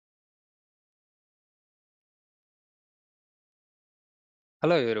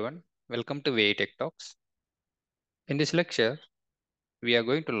Hello everyone, welcome to ViTech Talks. In this lecture, we are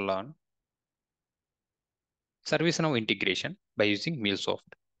going to learn ServiceNow integration by using MuleSoft.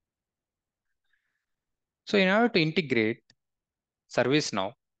 So in order to integrate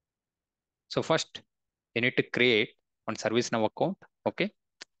ServiceNow, so first you need to create one ServiceNow account, okay?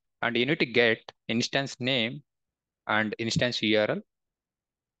 And you need to get instance name and instance URL.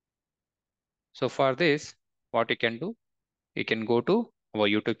 So for this, what you can do, you can go to our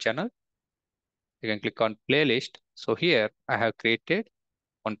YouTube channel. You can click on playlist. So here I have created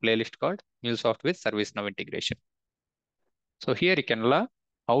one playlist called MuleSoft with ServiceNow integration. So here you can learn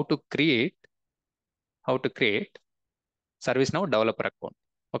how to create ServiceNow developer account.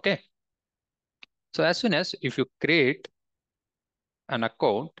 Okay. So as soon as if you create an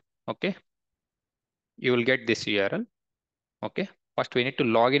account, okay, you will get this URL. Okay. First we need to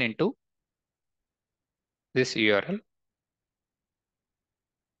log in into this URL.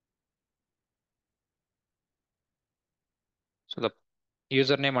 So the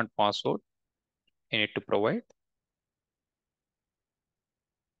username and password you need to provide.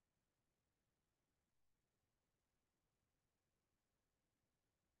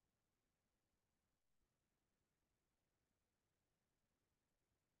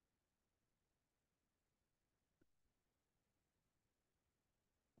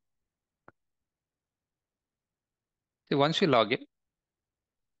 So once you log in,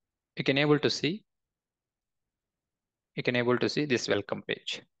 you can able to see this welcome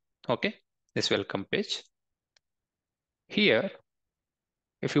page. Okay. This welcome page. Here,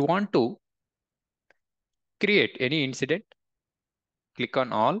 if you want to create any incident, click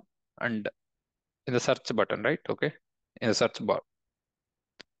on all and in the search button, right? Okay. In the search bar,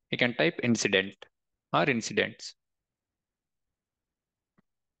 you can type incident or incidents.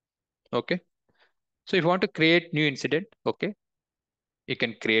 Okay. So if you want to create new incident, okay, you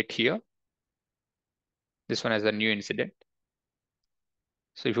can create here. This one as a new incident.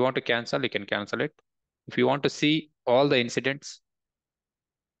 So if you want to cancel, you can cancel it. If you want to see all the incidents,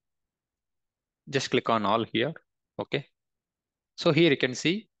 just click on all here. Okay. So here you can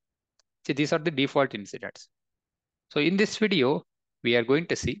see these are the default incidents. So in this video, we are going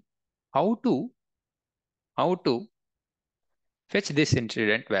to see how to fetch this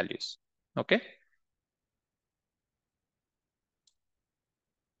incident values. Okay.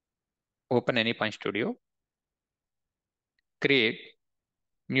 Open any Punch Studio, create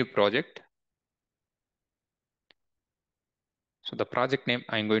new project. So the project name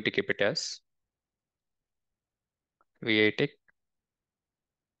I'm going to keep it as ViTech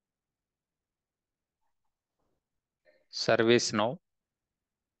ServiceNow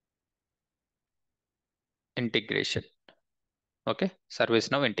integration. Okay,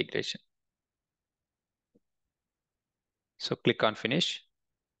 ServiceNow integration. So click on finish.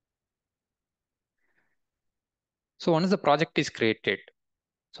 So once the project is created,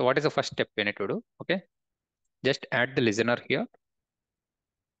 so what is the first step we need to do? Okay, just add the listener here.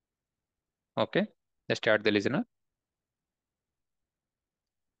 Okay, just add the listener.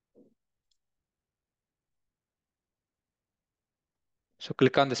 So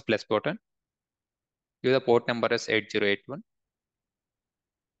click on this plus button. Give the port number as 8081.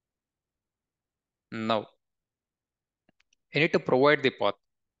 Now you need to provide the path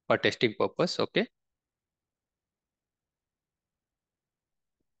for testing purpose. Okay,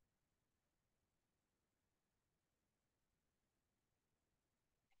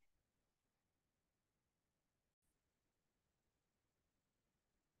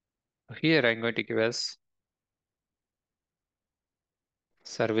 here I'm going to give as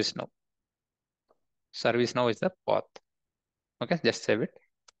ServiceNow. ServiceNow is the path. Okay, just save it.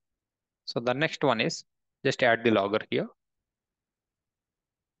 So the next one is just add the logger here.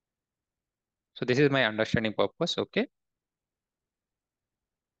 So this is my understanding purpose. Okay,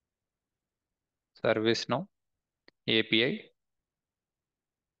 ServiceNow API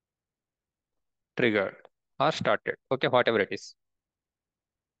triggered or started. Okay, whatever it is.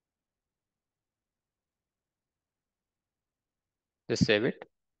 Just save it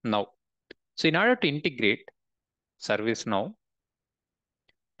now. So in order to integrate ServiceNow,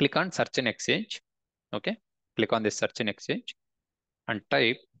 click on search and exchange. Okay, click on this search and exchange and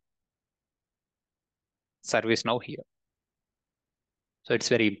type ServiceNow here. So it's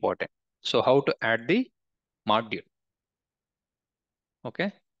very important. So how to add the module?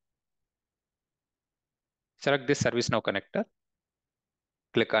 Okay, select this ServiceNow connector.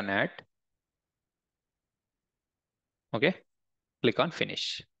 Click on add. Okay, click on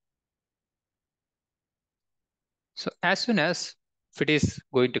finish. So as soon as if it is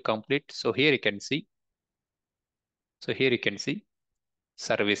going to complete, so here you can see. So here you can see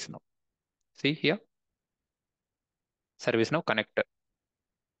ServiceNow. See here, ServiceNow connector.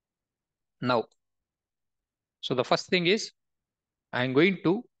 Now, so the first thing is I'm going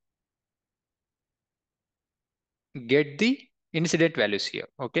to get the incident values here.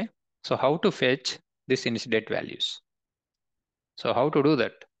 Okay. So how to fetch this incident values? So how to do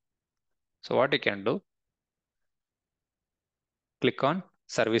that? So what you can do, click on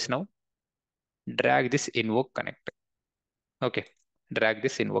ServiceNow, drag this invoke connector. Okay. Drag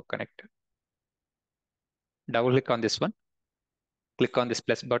this invoke connector. Double click on this one. Click on this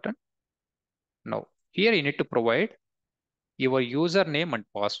plus button. Now here you need to provide your username and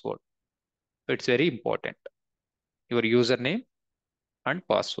password. So it's very important. Your username and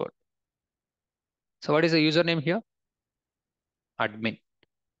password. So what is the username here? Admin.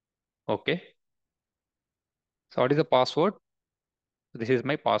 Okay. So what is the password? This is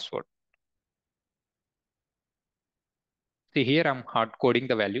my password. See here I'm hard coding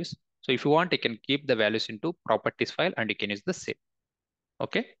the values. So if you want, you can keep the values into properties file and you can use the same.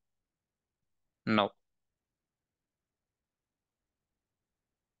 Okay. Now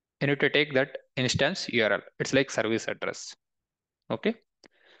you need to take that instance URL. It's like service address. Okay.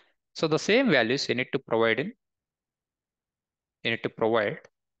 So the same values you need to provide in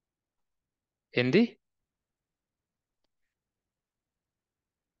the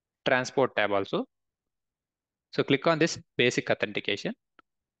transport tab also. So click on this basic authentication.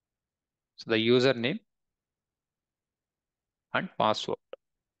 So the username and password.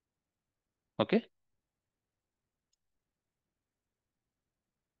 Okay.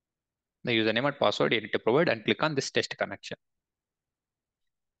 The username and password you need to provide and click on this test connection.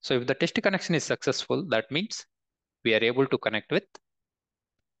 So if the test connection is successful, that means we are able to connect with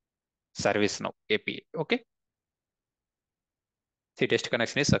ServiceNow API. Okay. The test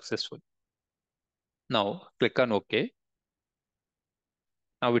connection is successful. Now click on OK.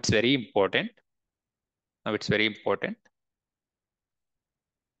 Now it's very important. Now it's very important.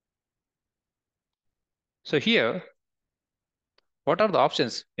 So here, what are the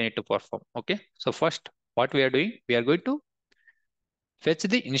options we need to perform? Okay. So first, what we are doing, we are going to fetch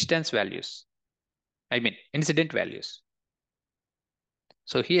the instance values. I mean, incident values.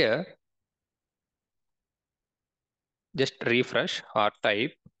 So here, just refresh or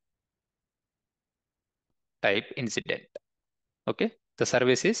type incident. Okay. The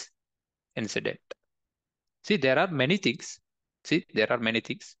service is incident. See, there are many things. See, there are many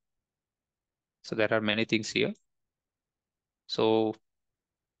things. So there are many things here. So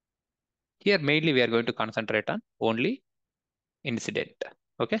here mainly we are going to concentrate on only incident.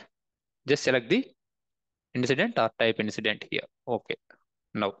 Okay. Just select the incident or type incident here. Okay.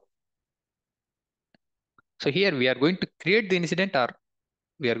 Now, so here we are going to create the incident or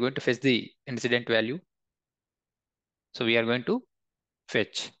we are going to fetch the incident value. So we are going to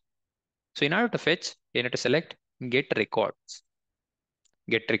fetch. So in order to fetch, you need to select get records.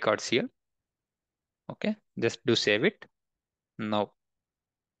 Get records here. Okay. Just do save it. Now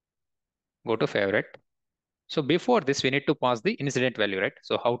go to favorite. So before this, we need to pass the incident value, right?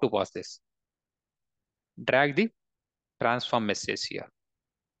 So how to pass this? Drag the transform message here.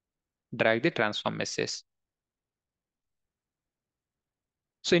 Drag the transform message.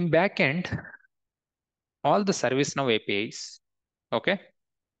 So in backend, all the ServiceNow APIs, okay,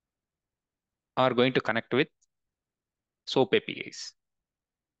 are going to connect with SOAP APIs.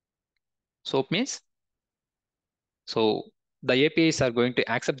 SOAP means, so the APIs are going to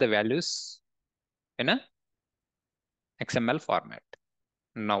accept the values in a XML format.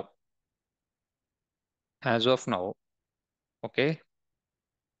 Now, as of now, okay,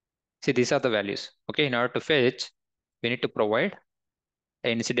 see these are the values. Okay, in order to fetch, we need to provide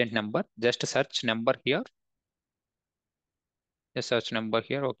an incident number. Just search number here. Just search number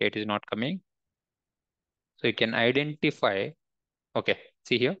here. Okay, it is not coming. So you can identify. Okay,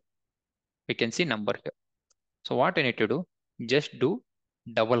 see here. We can see number here. So what I need to do? Just do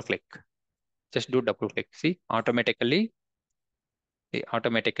double click. Just do double click. See, automatically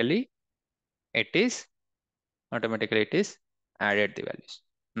it is added the values.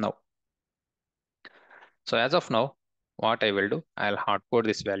 Now, so as of now, what I will do, I'll hard code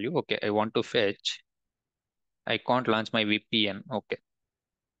this value. Okay, I want to fetch. I can't launch my VPN. Okay,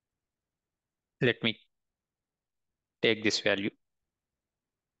 let me take this value.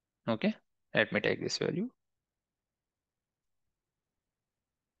 Okay, let me take this value.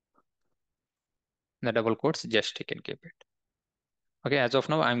 The double quotes, just you can keep it. Okay, as of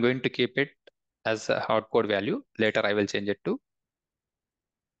now, I'm going to keep it as a hard code value. Later, I will change it to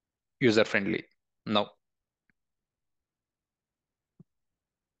user friendly. Now,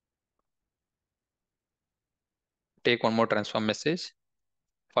 take one more transform message.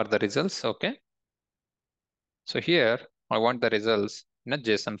 for the results. Okay. So here I want the results in a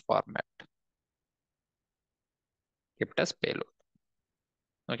JSON format, kept as payload.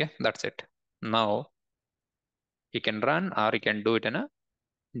 Okay, that's it. Now you can run or you can do it in a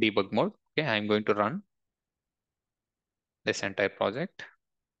debug mode. Okay, I'm going to run this entire project.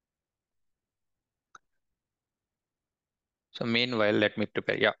 So meanwhile, let me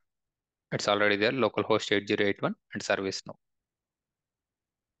prepare. Yeah, it's already there. Localhost 8081 and ServiceNow.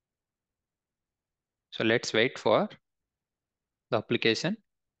 So let's wait for the application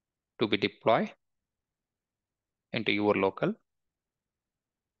to be deployed into your local.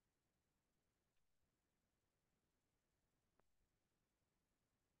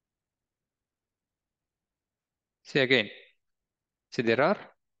 See again, see there are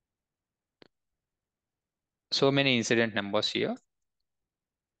so many incident numbers here.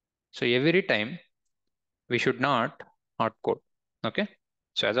 So every time we should not hard code. Okay.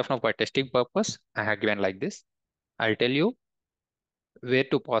 So as of now, for testing purpose, I have given like this. I'll tell you where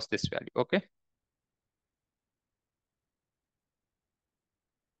to pass this value. Okay.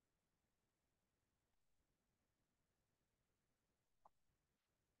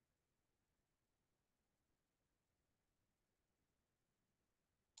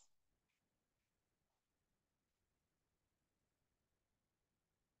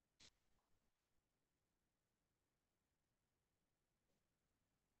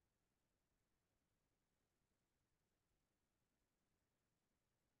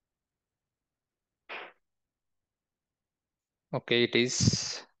 Okay, it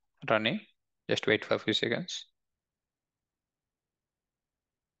is running. Just wait for a few seconds.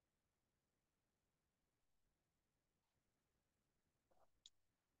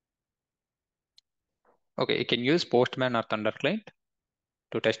 Okay, you can use Postman or Thunder Client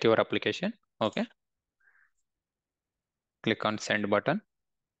to test your application. Okay, click on send button.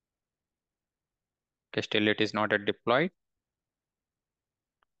 Okay, still it is not yet deployed.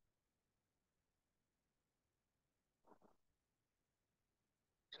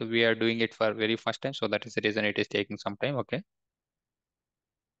 So we are doing it for very first time. So that is the reason it is taking some time. Okay,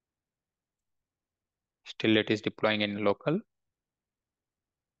 still it is deploying in local.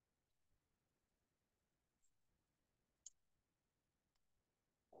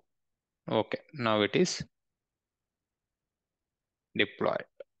 Okay, now it is deployed.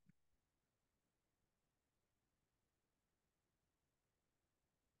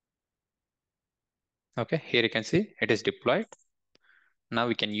 Okay, here you can see it is deployed. Now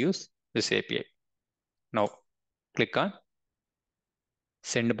we can use this API. Now click on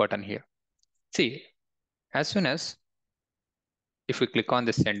send button here. See, as soon as if we click on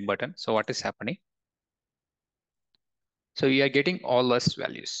the send button, so what is happening? So we are getting all those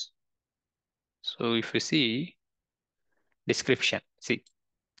values. So if you see description, see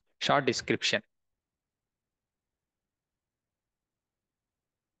short description,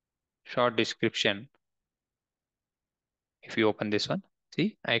 short description. If you open this one,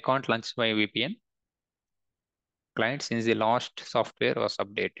 see I can't launch my VPN client since the last software was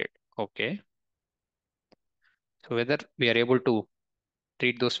updated. Okay. So whether we are able to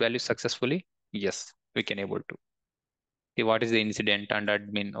treat those values successfully? Yes, we can able to. See what is the incident and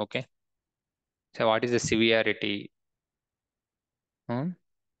admin. Okay. So what is the severity? Hmm?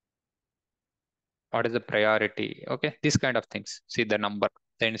 What is the priority? Okay. These kind of things. See the number,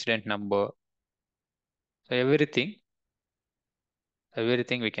 the incident number. So everything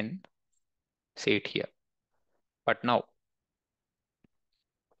we can see it here. But now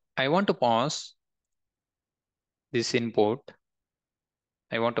I want to pause this input.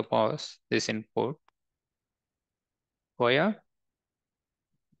 I want to pause this input via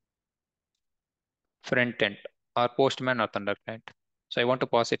front end or Postman or Thunder client. So I want to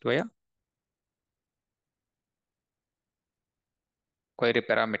pass it via query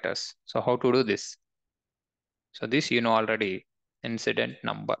parameters. So how to do this? So this you know already, incident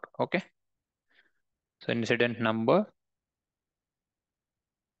number. Okay. So incident number.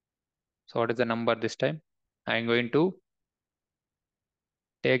 So what is the number this time? I'm going to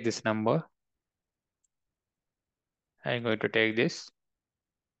take this number. I'm going to take this.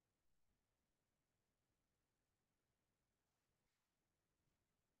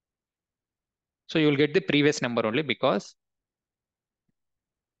 So you will get the previous number only because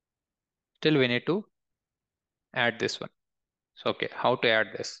still we need to add this one. So okay, how to add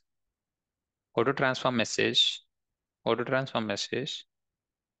this? Go to transform message. Go to transform message.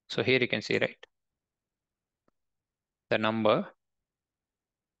 So here you can see, right? The number,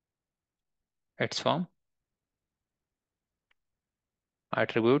 its form,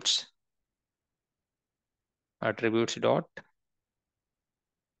 attributes, attributes dot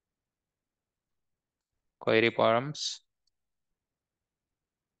query forms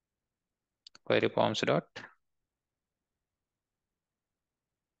dot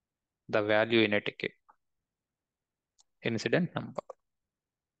the value in a ticket incident number.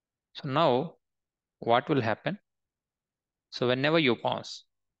 So now what will happen? So whenever you pass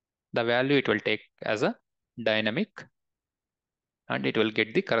the value, it will take as a dynamic and it will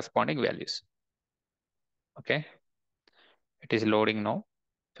get the corresponding values. Okay, it is loading now.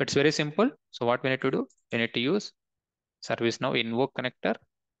 So it's very simple. So what we need to do? We need to use ServiceNow invoke connector.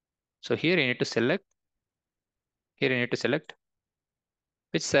 So here you need to select,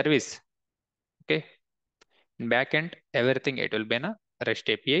 which service. Okay, in backend, everything it will be in a REST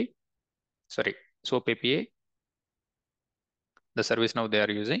API. Sorry, SOAP API, the service now they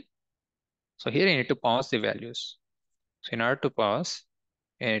are using. So here you need to pass the values. So in order to pass,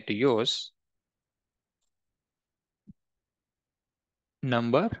 you need to use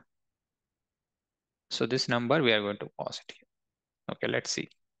number. So this number we are going to pass it here. Okay, let's see.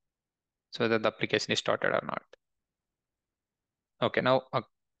 So that the application is started or not. Okay, now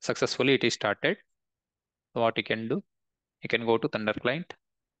successfully it is started. So what you can do? You can go to Thunder Client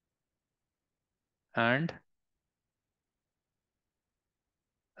and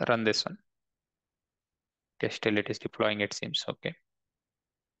run this one. Okay, still it is deploying, it seems. Okay.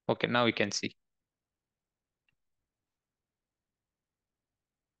 Okay, now we can see.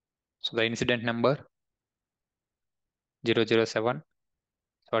 So the incident number 007.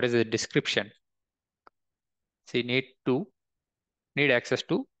 So what is the description? See, need access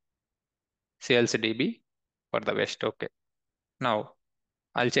to sales DB for the West. Okay. Now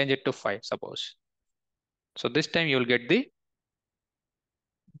I'll change it to 5, suppose. So this time you will get the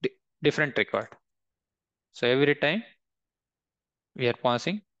different record. So every time we are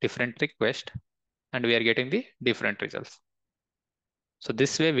passing different request and we are getting the different results. So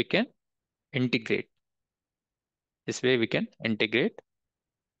this way we can integrate. This way we can integrate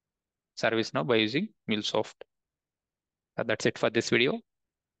ServiceNow by using MuleSoft. That's it for this video.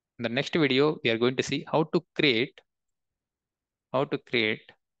 In the next video, we are going to see how to create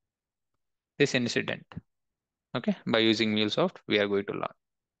this incident. Okay, by using MuleSoft, we are going to learn.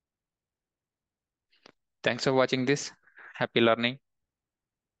 Thanks for watching this. Happy learning.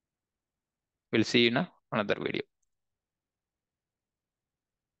 We'll see you in another video.